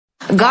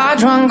Got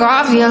drunk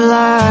off your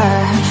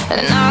love,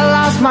 and I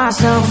lost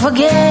myself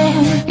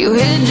again. You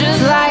hit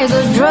just like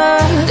a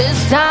drug.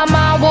 This time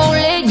I won't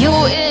let you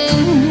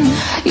in.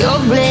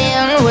 You're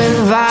playing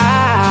with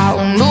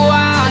fire. No,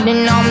 I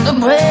didn't, I'm the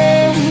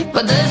prey.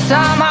 But this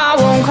time I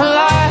won't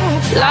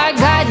collide like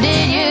I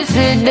did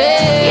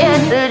yesterday.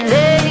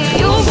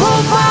 You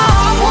broke my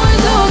heart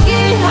once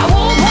again. I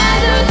won't buy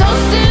the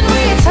dust in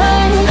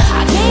return.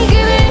 I can't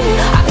give it,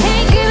 I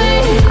can't give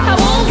it, I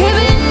won't give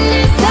it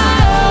this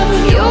time.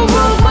 You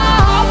broke my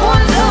heart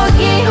once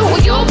again.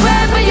 Well, you're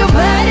bad, but you're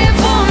bad it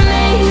for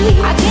me.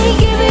 I can't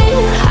give it,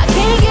 I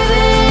can't give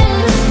it.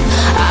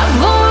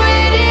 I've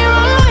already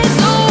run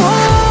so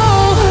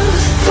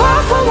far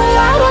from the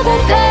light of the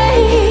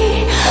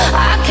day.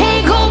 I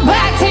can't go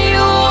back to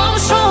you, I'm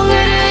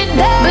stronger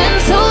today. Been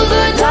to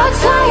the dark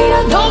side,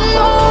 I don't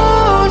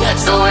know.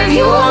 So if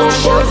you wanna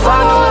shoot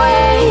far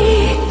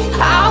away,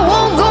 I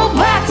won't go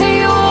back to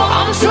you.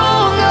 I'm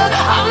stronger,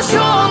 I'm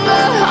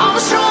stronger, I'm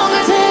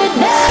stronger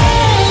today.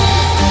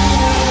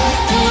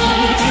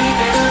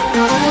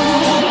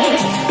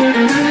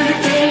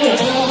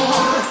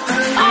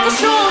 I'm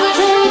stronger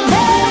today.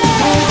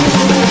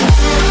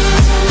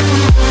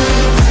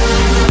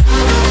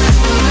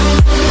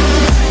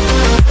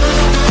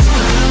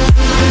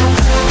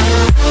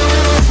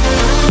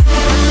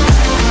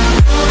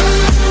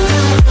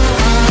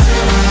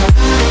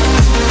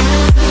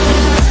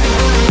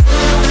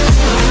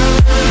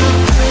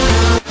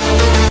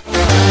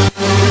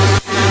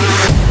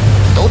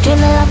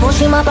 Tienes la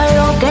pócima para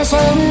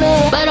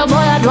enloquecerme, pero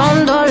voy a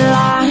draw the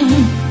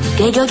line.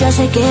 Que yo ya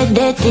sé que es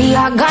de ti.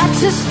 I got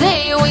to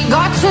stay away,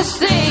 got to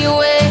stay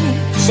away.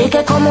 Sé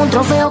que como un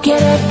trofeo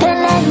quieres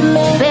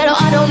tenerme, pero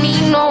I don't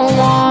need no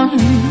one.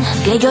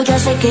 Que yo ya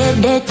sé que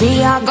es de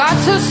ti. I got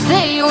to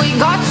stay away,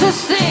 got to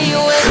stay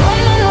away. No,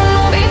 no, no,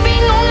 no, baby.